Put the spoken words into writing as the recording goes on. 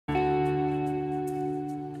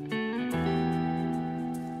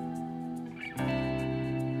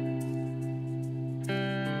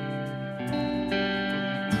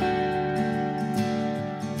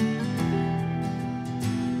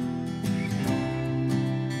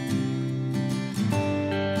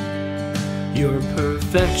Your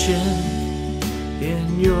perfection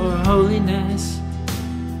in your holiness,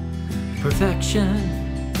 perfection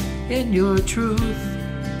in your truth,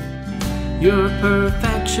 your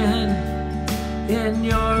perfection in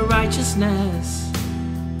your righteousness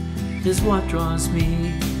is what draws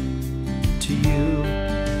me to you.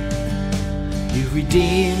 You've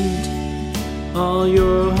redeemed all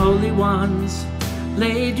your holy ones,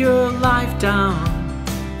 laid your life down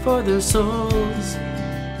for their souls,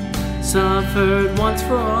 suffered once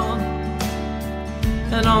for all,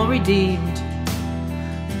 and all redeemed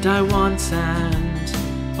die once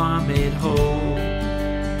and are made whole.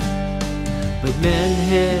 But men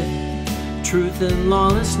hid truth and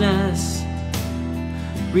lawlessness,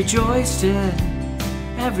 rejoiced in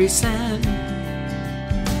every sin,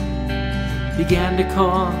 began to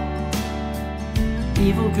call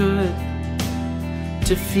evil good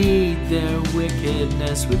to feed their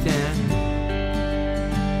wickedness within.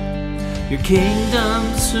 Your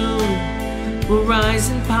kingdom soon will rise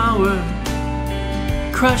in power,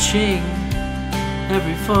 crushing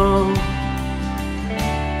every foe.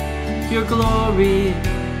 Your glory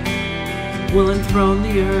will enthrone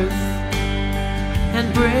the earth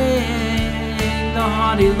and bring the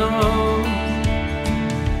haughty low.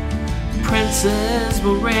 Princes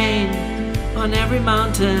will reign on every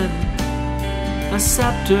mountain, a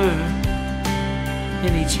scepter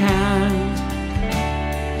in each hand,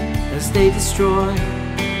 as they destroy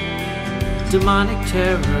demonic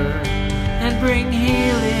terror and bring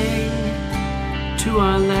healing to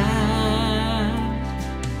our land.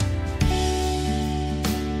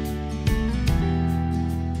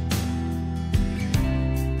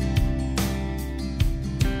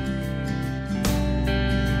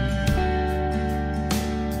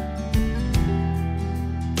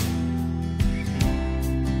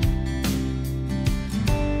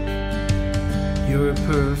 Your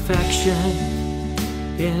perfection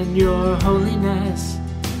in your holiness,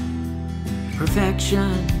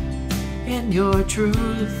 perfection in your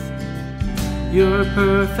truth, your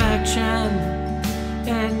perfection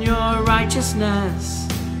in your righteousness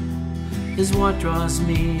is what draws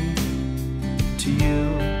me to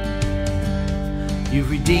you.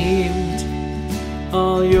 You've redeemed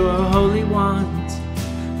all your holy ones,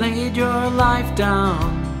 laid your life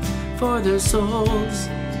down for their souls,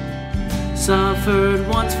 suffered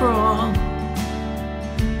once for all,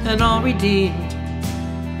 and all redeemed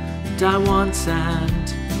die once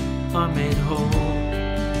and are made whole.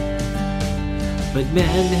 But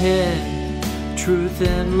men hid truth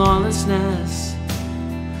and lawlessness,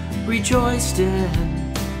 rejoiced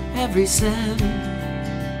in every sin,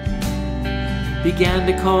 began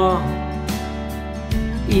to call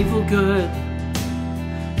evil good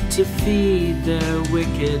to feed their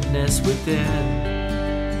wickedness within.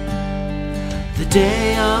 The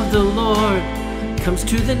day of the Lord comes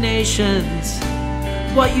to the nations.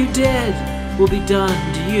 What you did will be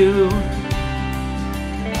done to you.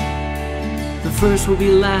 The first will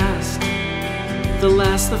be last, the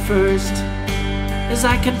last the first, as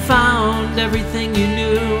I confound everything you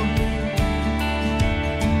knew.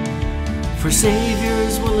 For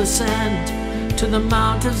saviors will ascend to the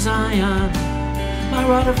Mount of Zion, my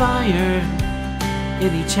rod of iron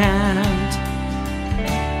in each hand,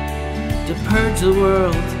 to purge the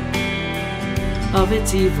world of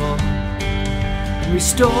its evil and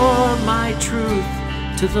restore my truth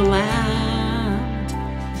to the land.